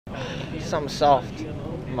Something soft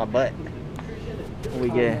in my butt. What we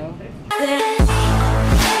get?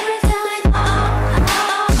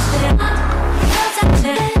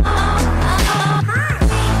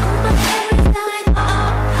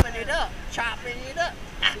 Chopping it up.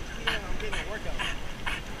 I'm getting a workout.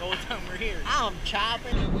 The whole time we're here. I'm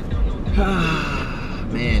chopping it.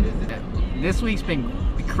 Man, this week's been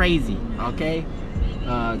crazy, okay?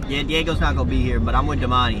 Yeah, Diego's not gonna be here, but I'm with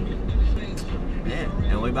Damani. Yeah,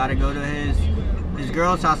 and we about to go to his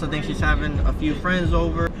girl's house. I think she's having a few friends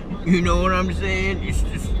over. You know what I'm saying?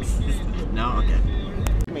 No? Okay.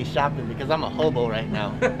 Me shopping because I'm a hobo right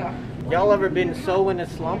now. Y'all ever been so in a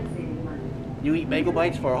slump? You eat bagel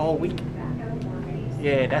bites for a whole week?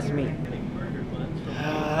 Yeah, that's me.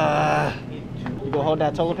 You gonna hold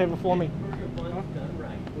that toilet paper for me?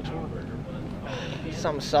 Which one?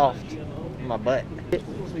 Something soft in my butt.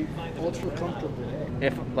 Ultra comfortable.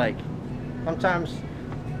 If like, sometimes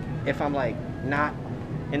if I'm like not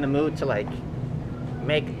in the mood to like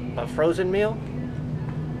make a frozen meal,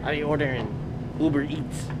 I be ordering Uber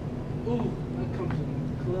Eats. Ooh, that comes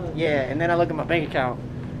in the club. Yeah, and then I look at my bank account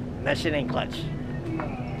and that shit ain't clutch.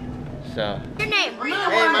 So. Your name?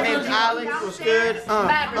 Hey, my name's Alex. What's good?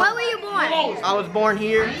 When were you born? I was born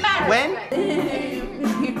here. When?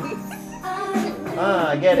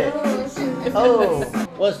 I get it. Oh.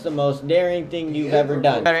 What's the most daring thing you've ever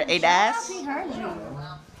done? Better ate ass? Come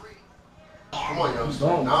on,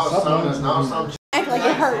 yo. Now some. Act like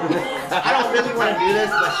it hurt. I don't really want to do this,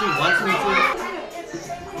 but she wants me to.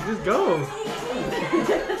 Just go.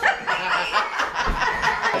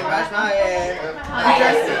 Wash my hair.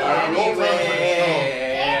 Anyway.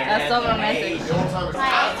 That's so romantic.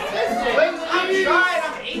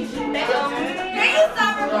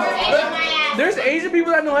 There's Asian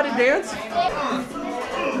people that know how to dance.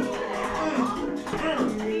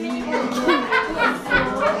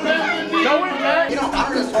 No, we're not. You know,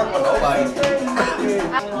 I'm just talking with nobody.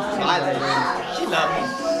 Silas, she loves me.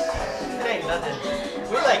 It ain't nothing.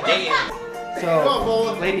 We're like dating. So,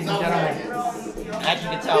 ladies and gentlemen, as you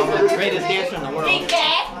can tell, I'm the greatest dancer in the world.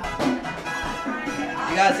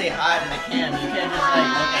 You gotta say hi to the cam. You can't just like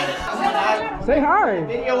look at it. Say hi.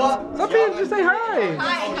 Video up. Some people just say hi.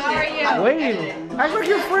 Hi, how are you? Wait. Act like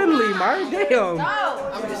you're friendly, Mari. Damn. No.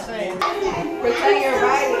 I'm just saying. Pretend you're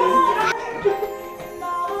riding.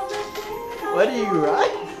 What are you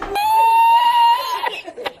riding?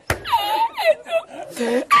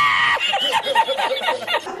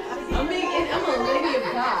 I'm a lady of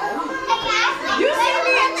God. You see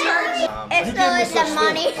me at church? If there was some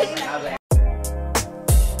money.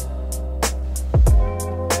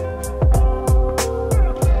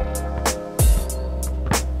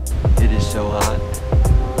 It is so hot.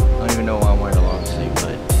 I don't even know why I'm wearing a long sleeve,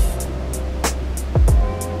 but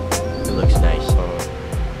it looks nice.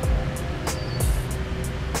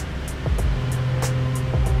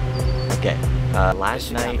 Okay.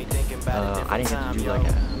 Last night, I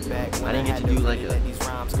didn't get to do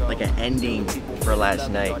like an ending for last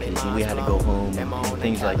night because we had to go home and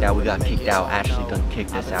things like that. We got kicked out. Ashley done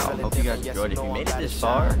kicked us out. Hope you guys enjoyed. If you made it this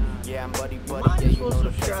far,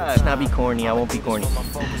 subscribe. Let's not be corny. I won't be corny.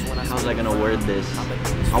 How's I gonna word this?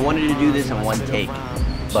 I wanted to do this in one take,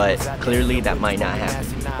 but clearly that might not happen.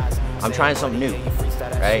 I'm trying something new,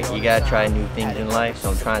 right? You gotta try new things in life, so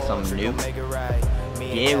I'm trying something new.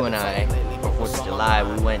 Diego and I, for 4th of July,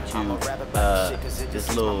 we went to this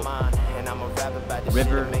little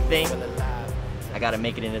river thing. I gotta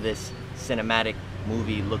make it into this cinematic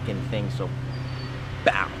movie looking thing, so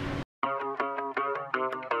bow.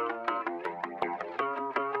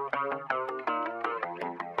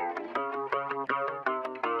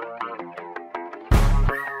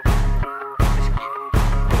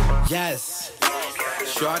 Yes,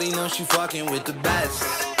 shorty know she fucking with the best.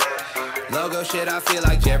 Logo shit, I feel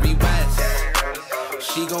like Jerry West.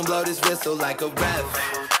 She gon' blow this whistle like a ref.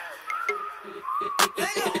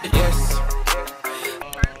 Yes.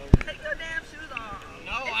 Take your damn shoes off.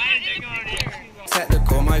 No, I ain't taking on here.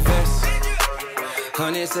 Technical, my vest.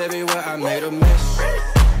 Hundreds everywhere, I made a mess.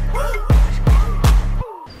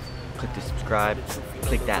 Click the subscribe,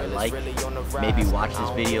 click that like, maybe watch this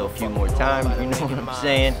video a few more times, you know what I'm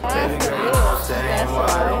saying?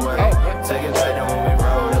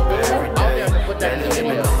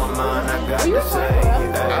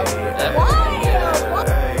 What?